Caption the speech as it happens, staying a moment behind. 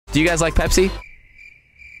Do you guys like Pepsi?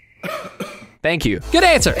 Thank you. Good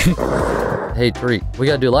answer. Hey, Tariq, we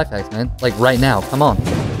gotta do life hacks, man. Like right now. Come on.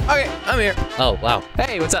 Okay, I'm here. Oh, wow.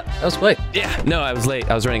 Hey, what's up? That was quick. Yeah, no, I was late.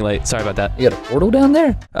 I was running late. Sorry about that. You got a portal down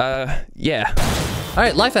there? Yeah. All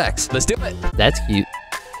right, life hacks. Let's do it. That's cute.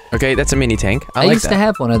 Okay, that's a mini tank. I like used to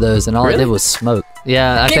have one of those, and all Really? it did was smoke.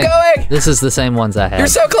 Yeah, I Keep think going! this is the same ones I had. You're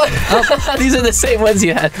so close. Oh. These are the same ones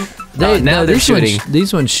you had. Now they're shooting.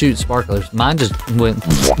 These ones shoot sparklers. Mine just went,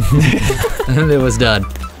 and it was done.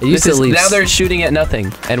 It used to leave. Now they're shooting at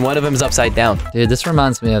nothing, and one of them's upside down. Dude, this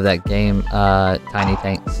reminds me of that game, Tiny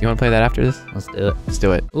Tanks. You want to play that after this? Let's do it. Let's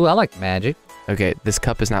do it. Ooh, I like magic. Okay, this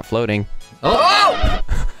cup is not floating. Oh!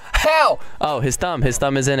 How? Oh, his thumb. His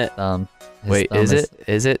thumb is in it. Wait, is it?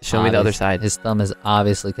 Is it? Show me the other side. His thumb is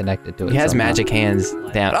obviously connected to it. He has somehow. magic hands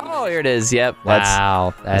down. Oh, here it is. Yep.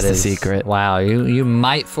 Wow, that's the secret. Wow, you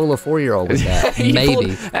might fool a 4-year-old with that.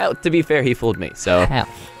 Maybe. To be fair, he fooled me. So. How?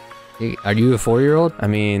 Are you a 4-year-old? I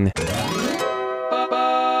mean.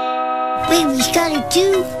 Baby's got it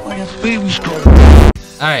too.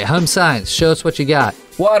 All right, home science. Show us what you got.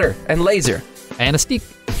 Water and laser. And a stick.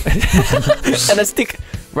 And a stick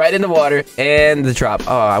right in the water and the drop.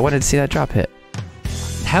 Oh, I wanted to see that drop hit.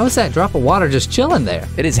 How is that drop of water just chilling there?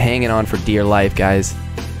 It is hanging on for dear life, guys.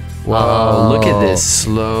 Whoa, look at this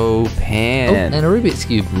slow pan. Oh, and a Rubik's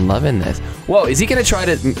Cube. Loving this. Whoa, is he gonna try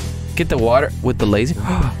to get the water with the laser?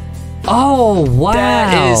 Oh, wow.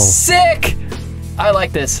 That is sick. I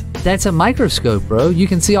like this. That's a microscope, bro. You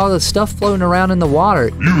can see all the stuff floating around in the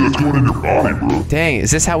water. That's going in your body, bro. Dang, is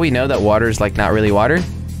this how we know that water is like not really water?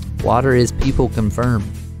 Water is people confirmed.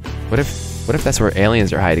 What if that's where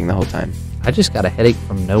aliens are hiding the whole time? I just got a headache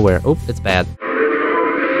from nowhere. Oh, it's bad.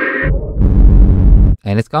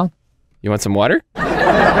 And it's gone. You want some water?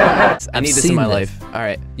 I need this in my life. All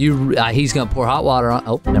right. He's gonna pour hot water on.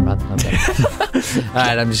 Oh, never mind. Okay. All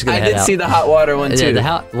right, I'm just gonna head out. I did see the hot water one too.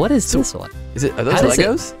 Yeah, what is this one? Are those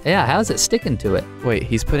Legos? Yeah, how's it sticking to it? Wait,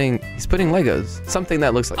 he's putting Legos. Something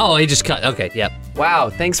that looks like. Oh, he just cut. Okay, yep. Wow,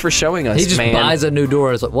 thanks for showing us, He just buys a new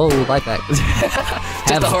door. It's like, whoa, like that.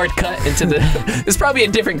 Just a hard cut into the. It's probably a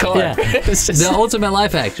different car. Yeah. The ultimate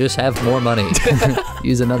life hack: just have more money.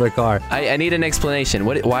 Use another car. I need an explanation.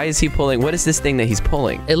 Why is he pulling? What is this thing that he's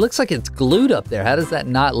pulling? It looks like it's glued up there. How does that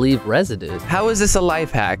not leave residue? How is this a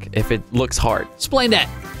life hack if it looks hard? Explain that.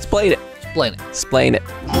 Explain it. Explain it. Explain it.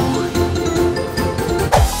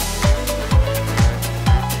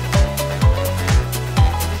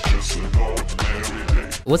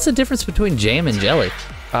 What's the difference between jam and jelly?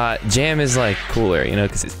 Jam is like cooler, you know,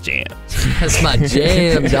 because it's jam. That's my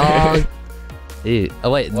jam, dog. Dude.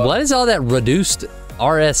 Oh wait, what is all that reduced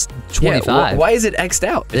RS25? Yeah, why is it X'd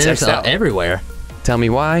out? It's X'd out everywhere. Tell me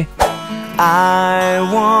why. I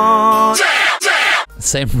want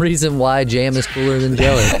Same reason why jam is cooler than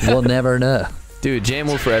jelly. We'll never know. Dude, jam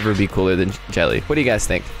will forever be cooler than jelly. What do you guys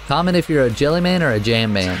think? Comment if you're a jelly man or a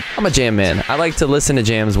jam man. I'm a jam man. I like to listen to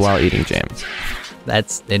jams while eating jams.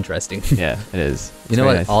 That's interesting. Yeah, it is. You know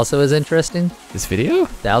what also is interesting? This video?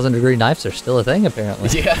 1,000-degree knives are still a thing,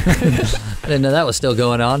 apparently. Yeah. I didn't know that was still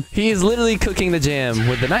going on. He is literally cooking the jam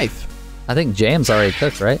with the knife. I think jam's already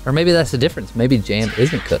cooked, right? Or maybe that's the difference. Maybe jam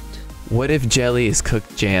isn't cooked. What if jelly is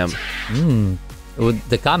cooked jam?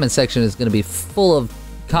 The comment section is going to be full of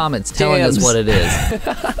comments telling us what it is.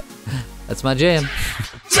 That's my jam.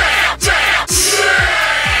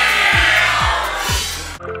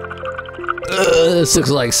 This looks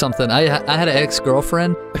like something. I had an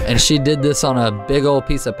ex-girlfriend, and she did this on a big old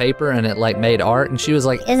piece of paper, and it like made art, and she was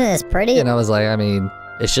like, "Isn't this pretty?" And I was like, I mean,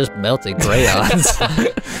 it's just melted crayons.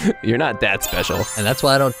 You're not that special. And that's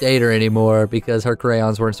why I don't date her anymore, because her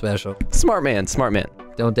crayons weren't special. Smart man, smart man.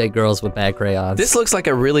 Don't date girls with bad crayons. This looks like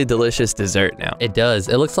a really delicious dessert now. It does.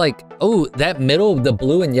 It looks like, oh, that middle, the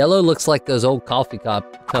blue and yellow looks like those old coffee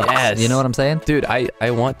cups. Yes. You know what I'm saying? Dude,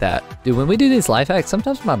 I want that. Dude, when we do these life hacks,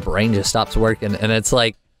 sometimes my brain just stops working, and it's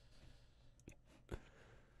like,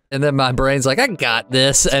 and then my brain's like, I got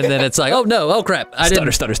this, and then it's like, oh no, oh crap, I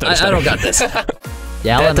Stutter. I don't got this.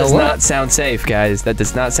 That does not sound safe, guys. That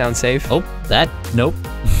does not sound safe. Oh, nope.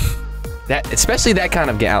 Especially that kind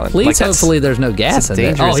of gallon. Please, hopefully there's no gas in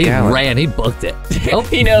there. Oh, he ran, he booked it. Oh,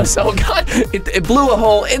 he knows. Oh God, it blew a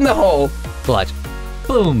hole in the hole. Watch.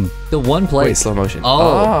 Boom. The one place. Wait, slow motion.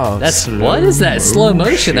 Oh, that's what is that? Slow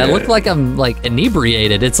motion. That looked like I'm like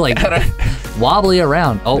inebriated. It's like wobbly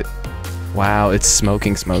around. Oh. Wow, it's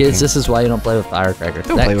smoking. Kids, this is why you don't play with firecrackers.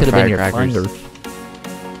 That could have been your fingers.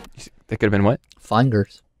 That could have been what?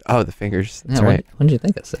 Fingers. Oh, the fingers. That's yeah, right. What did you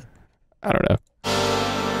think I said? I don't know.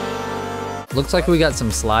 Looks like we got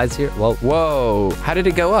some slides here. Whoa. Whoa. How did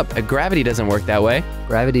it go up? Gravity doesn't work that way.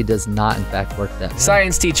 Gravity does not, in fact, work that way.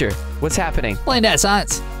 Science teacher, what's happening? Explain that,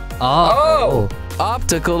 science. Oh,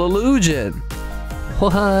 optical illusion.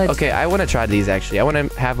 What? Okay, I want to try these actually. I want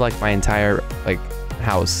to have like my entire like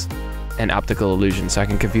house an optical illusion so I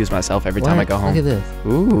can confuse myself every time I go home. Look at this.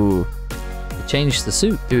 Ooh. It changed the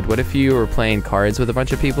suit. Dude, what if you were playing cards with a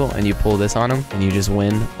bunch of people and you pull this on them and you just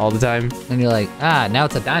win all the time? And you're like, now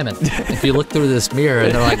it's a diamond. If you look through this mirror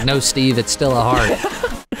and they're like, no, Steve, it's still a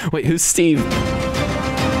heart. Wait, who's Steve?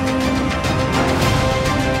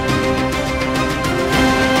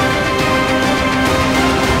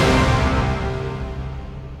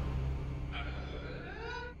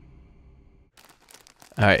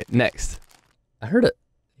 All right, next. I heard it.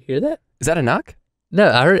 You hear that? Is that a knock? No,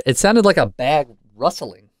 I heard it sounded like a bag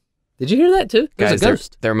rustling. Did you hear that too? There's Guys, a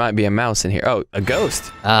ghost. there might be a mouse in here. Oh, a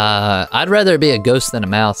ghost. I'd rather it be a ghost than a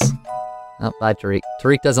mouse. Oh, bye, Tariq.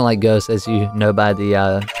 Tariq doesn't like ghosts, as you know by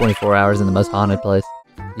the 24 hours in the most haunted place.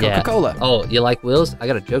 Coca-Cola. Yeah. Oh, you like wheels? I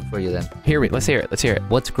got a joke for you then. Let's hear it. Let's hear it.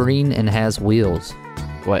 What's green and has wheels?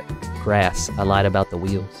 What? Grass. I lied about the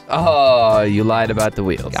wheels. Oh, you lied about the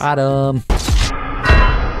wheels. Got him.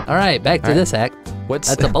 All right, back to this act.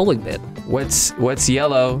 That's a bowling pin. What's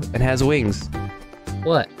yellow and has wings?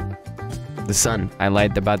 What? The sun. I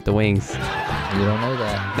lied about the wings. You don't know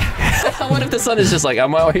that. What if the sun is just like,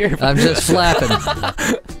 I'm out here? I'm just flapping.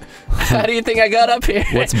 How do you think I got up here?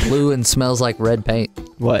 What's blue and smells like red paint?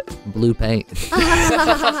 What? Blue paint.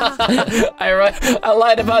 I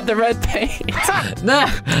lied about the red paint. Nah,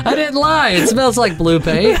 I didn't lie. It smells like blue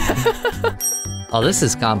paint. Oh, this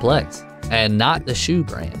is complex. And not the shoe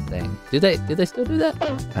brand thing. Do they still do that?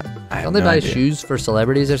 Don't they buy shoes for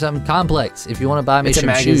celebrities or something? Complex, if you want to buy me some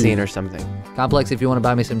shoes. It's a magazine or something. Complex, if you want to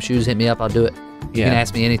buy me some shoes, hit me up. I'll do it. You can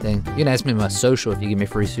ask me anything. You can ask me my social if you give me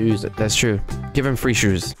free shoes. That's true. Give him free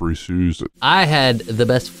shoes. Free shoes. I had the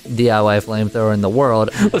best DIY flamethrower in the world.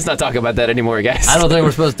 Let's not talk about that anymore, guys. I don't think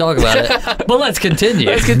we're supposed to talk about it. But let's continue.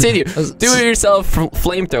 Let's continue. Do-it-yourself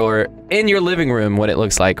flamethrower in your living room, what it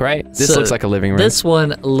looks like, right? This looks like a living room. This one,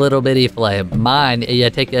 little bitty flame. Mine, you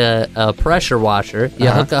take a pressure washer, you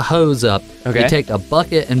hook a hose up, you take a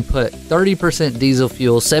bucket and put 30% diesel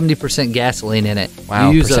fuel, 70% gasoline in it. Wow,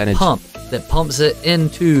 you use percentage. a pump that pumps it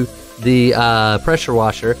into the pressure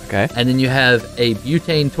washer. Okay. And then you have a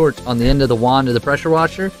butane torch on the end of the wand of the pressure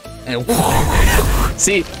washer. And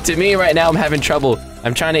see, to me right now, I'm having trouble.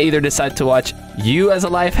 I'm trying to either decide to watch you as a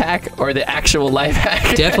life hack or the actual life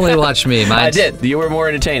hack. Definitely watch me. I did. You were more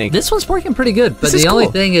entertaining. This one's working pretty good. But This is the only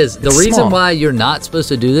cool. thing is, the It's reason small. why you're not supposed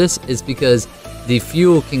to do this is because the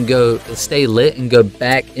fuel can stay lit and go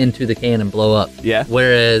back into the can and blow up. Yeah.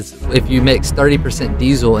 Whereas if you mix 30%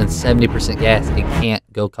 diesel and 70% gas, it can't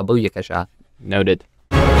go kabooyakasha. Noted.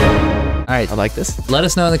 All right. I like this. Let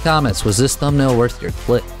us know in the comments, was this thumbnail worth your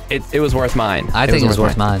click? It was worth mine. I think it was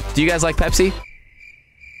worth mine. Do you guys like Pepsi?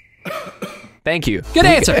 Thank you. Good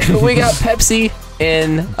answer. We got Pepsi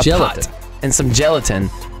in a Gelatin. pot and some gelatin.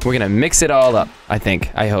 We're gonna mix it all up. I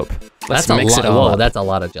think. I hope. Let's That's mix a lot. it all Whoa, up. that's a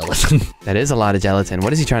lot of gelatin. That is a lot of gelatin.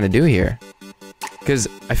 What is he trying to do here? Because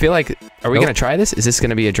I feel like, are we gonna try this? Is this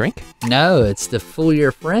gonna be a drink? No, it's to fool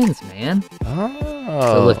your friends, man. Oh.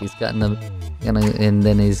 So look, he's cutting them, and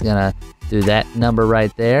then he's gonna do that number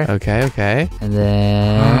right there, Okay. Okay. and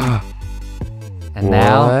then, and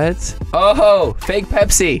now, What? Oh, fake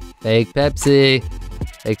Pepsi. fake Pepsi,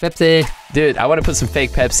 fake Pepsi. Dude, I want to put some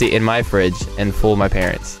fake Pepsi in my fridge and fool my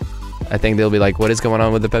parents. I think they'll be like, what is going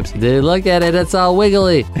on with the Pepsi? Dude, look at it, it's all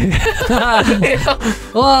wiggly.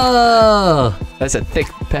 Whoa, That's a thick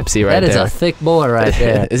Pepsi right that is there. a thick boy right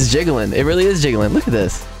there. It's jiggling. It really is jiggling. Look at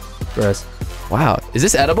this. Gross. Wow. Is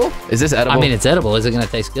this edible? Is this edible? I mean, it's edible. Is it gonna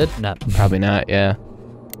taste good? No. Probably not, yeah.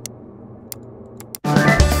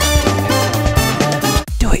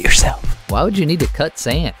 Do it yourself. Why would you need to cut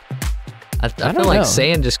sand? I feel don't like know.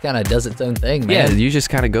 sand just kind of does its own thing, Yeah, man. you just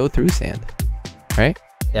kind of go through sand, right?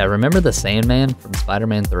 Yeah, remember the Sandman from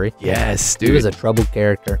Spider-Man 3? Yes, He dude. was a troubled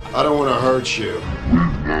character. I don't want to hurt you.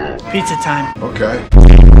 Pizza time. Okay.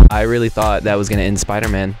 I really thought that was going to end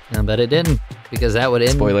Spider-Man. No, but it didn't, because that would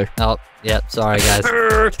end... Spoiler. Oh, yep, sorry, guys.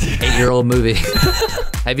 8-year-old movie.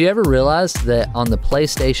 Have you ever realized that on the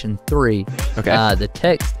PlayStation 3, Okay. the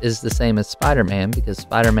text is the same as Spider-Man, because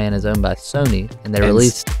Spider-Man is owned by Sony, and they And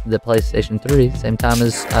released the PlayStation 3 same time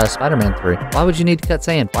as Spider-Man 3. Why would you need to cut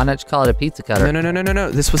sand? Why not just call it a pizza cutter?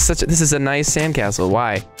 No. This is a nice sandcastle.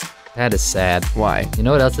 Why? That is sad. Why? You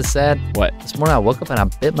know what else is sad? What? This morning I woke up and I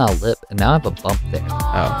bit my lip, and now I have a bump there.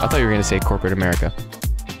 Oh, I thought you were going to say corporate America.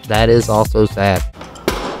 That is also sad.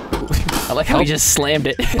 I like how he just slammed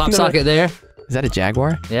it. Pop socket there. Is that a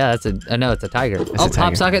jaguar? Yeah, that's a. No, it's a tiger. It's Oh, a tiger.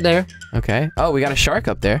 pop socket there. Okay. Oh, we got a shark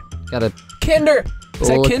up there. Got a. Kinder. Is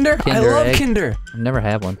that Full Kinder? I Kinder love egg. Kinder. I've never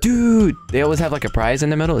had one. Dude, they always have like a prize in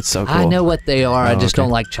the middle. It's so cool. I know what they are. I Oh, just okay.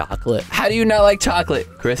 don't like chocolate. How do you not like chocolate,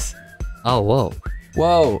 Chris? Oh, whoa.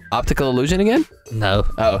 Whoa, optical illusion again? No.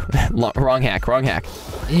 Oh, wrong hack, wrong hack.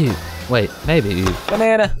 Ew. Wait, maybe you.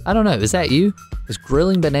 Banana. I don't know. Is that you? Is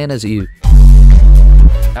grilling bananas you?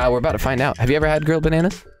 We're about to find out. Have you ever had grilled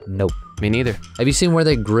bananas? Nope. Me neither. Have you seen where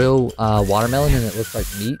they grill watermelon and it looks like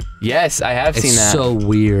meat? Yes, I have seen It's that. so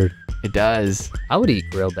weird. It does. I would eat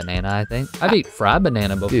grilled banana, I think. I've eaten fried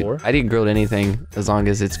banana before. Dude, I'd eat grilled anything as long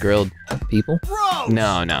as it's grilled. People?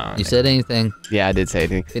 No, no. You said anything. Yeah, I did say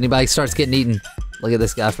anything. If anybody starts getting eaten, look at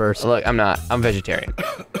this guy first. Look, I'm vegetarian.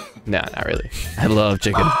 No, not really. I love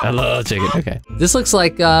chicken. I love chicken. Okay. This looks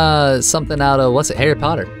like something out of, what's it, Harry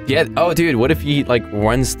Potter? Yeah. Oh, dude, what if he like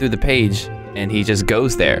runs through the page and he just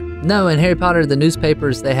goes there? No, in Harry Potter, the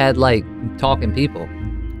newspapers, they had like talking people.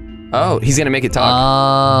 Oh, he's gonna make it talk.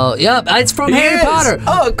 Oh, yep, it's from Harry Yes! Potter.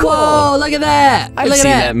 Oh, cool. Whoa, look at that. I've look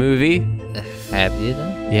seen at that movie. Have you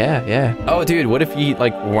done? Yeah, yeah. Oh, dude, what if he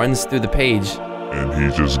like runs through the page? And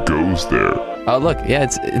he just goes there. Oh, look, yeah,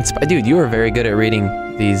 it's dude, you were very good at reading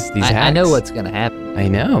these hacks. I know what's gonna happen. I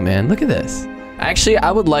know, man. Look at this. Actually,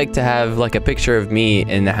 I would like to have like a picture of me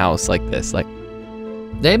in the house like this. Like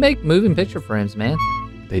They make moving picture frames, man.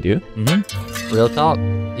 they do. Mm-hmm. Real talk.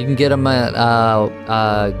 You can get them at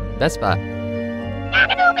Best Buy.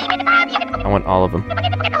 I want all of them.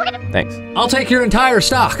 Thanks. I'll take your entire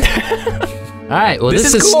stock. All right. Well,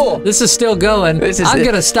 This is cool. This is still going. I'm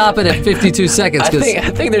gonna stop it at 52 seconds I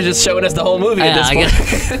because think they're just showing us the whole movie at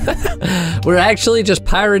this point. we're actually just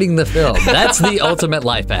pirating the film. That's the ultimate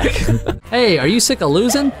life hack. Hey, are you sick of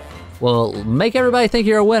losing? Well, make everybody think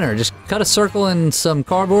you're a winner. Just cut a circle in some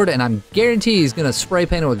cardboard, and I'm guarantee he's gonna spray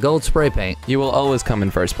paint it with gold spray paint. You will always come in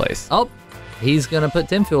first place. Oh, he's gonna put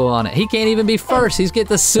tinfoil on it. He can't even be first. He's get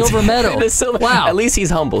the silver medal. Wow. At least he's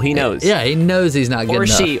humble. He knows. Yeah, he knows he's not good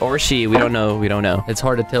enough. Or she. We don't know. We don't know. It's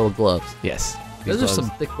hard to tell with gloves. Yes. Those are some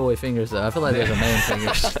thick boy fingers, though. I feel like those are man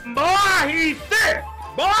fingers. Boy, he's thick!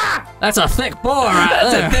 Boy! That's a thick boy right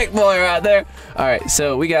there. That's a thick boy right there. All right,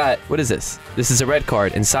 so we got, what is this? This is a red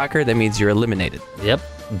card. In soccer, that means you're eliminated. Yep.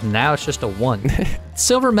 Now it's just a 1.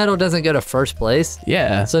 Silver medal doesn't go to first place.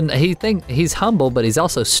 Yeah. So he's humble, but he's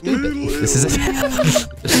also stupid. This is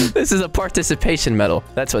this is a participation medal.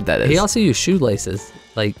 That's what that is. He also used shoelaces.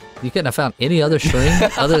 Like, you couldn't have found any other string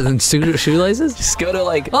other than shoelaces? Just go to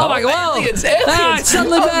like, Oh my God! aliens, Ah, it's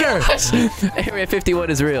suddenly better. Gosh. Area 51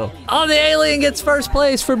 is real. Oh, the alien gets first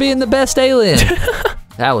place for being the best alien.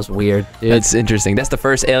 That was weird, dude. That's interesting. That's the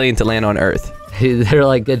first alien to land on Earth. They're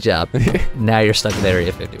like, good job. Now you're stuck in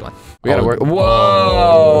Area 51. We gotta work.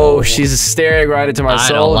 Whoa! She's staring right into my I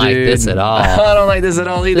soul, don't like dude. this at all. I don't like this at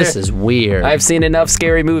all either. This is weird. I've seen enough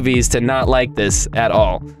scary movies to not like this at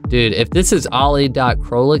all. Dude, if this is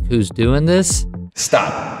Ollie.Krolik who's doing this,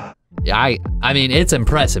 Stop. I mean, it's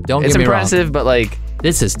impressive. Don't It's get me impressive, but like, wrong.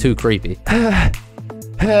 This is too creepy.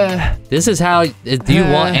 This is how, do you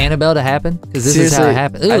want Annabelle to happen? Because this is how it Seriously,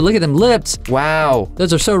 happens. Ooh, look at them lips. wow.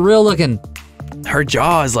 Those are so real looking. Her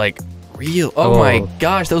jaw is like real. Oh my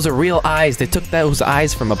gosh, those are real eyes. They took those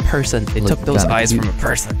eyes from a person. They took those kinda eyes cute. from a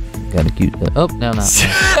person. Got a cute lip. Oh, no.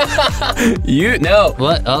 No.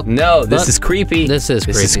 What? Oh, No, this What? is creepy. This is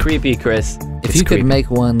This is creepy, Chris. If It's you creepy. could make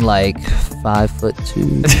one like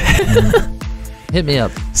 5'2", hit me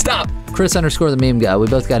up. Stop. Chris_the meme guy. We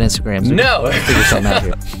both got Instagrams. We No. can figure something out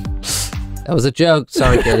here. That was a joke.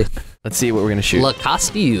 Sorry, Katie. Let's see what we're gonna shoot. La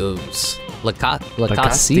Castillos. La Casitos.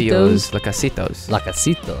 Castillos. La Casitos. La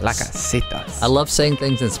Casitos. La Casitos. I love saying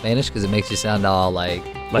things in Spanish because it makes you sound all like,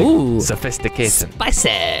 Like ooh, sophisticated. spicy.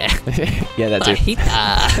 Yeah, that's it.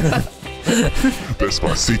 Fajita.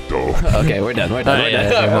 Despacito. Okay, we're done. We're done. We're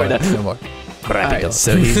done. We're done. No more. Alright,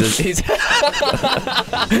 so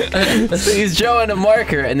he's drawing a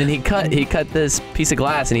marker, and then he cut this piece of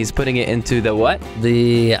glass, and he's putting it into the what?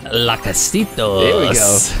 The La Casitos. There we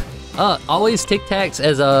go. Always Tic Tacs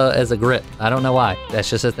as a grip. I don't know why. That's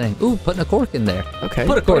just a thing. Ooh, putting a cork in there. Okay.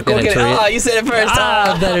 Put a cork in it. Oh, you said it first.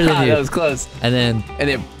 Ah, better than you. That was close. And then, And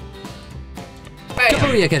then, bam.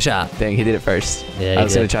 Kabuya-kasha. Dang, he did it first. Yeah, I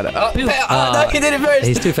was gonna try to. Oh, Boom. bam. Oh, no, he did it first.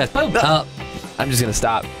 He's too fast. Boom. No. I'm just gonna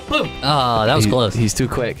stop. Boom. Oh, that was close. He's too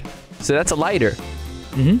quick. So that's a lighter.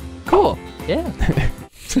 Mm-hmm. Cool. Yeah.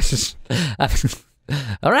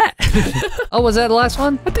 All right. Oh, was that the last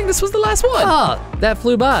one? I think this was the last one. Oh, that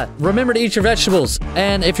flew by. Remember to eat your vegetables.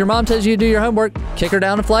 And if your mom tells you to do your homework, kick her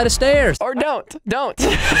down a flight of stairs. Or don't.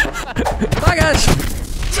 Bye, guys.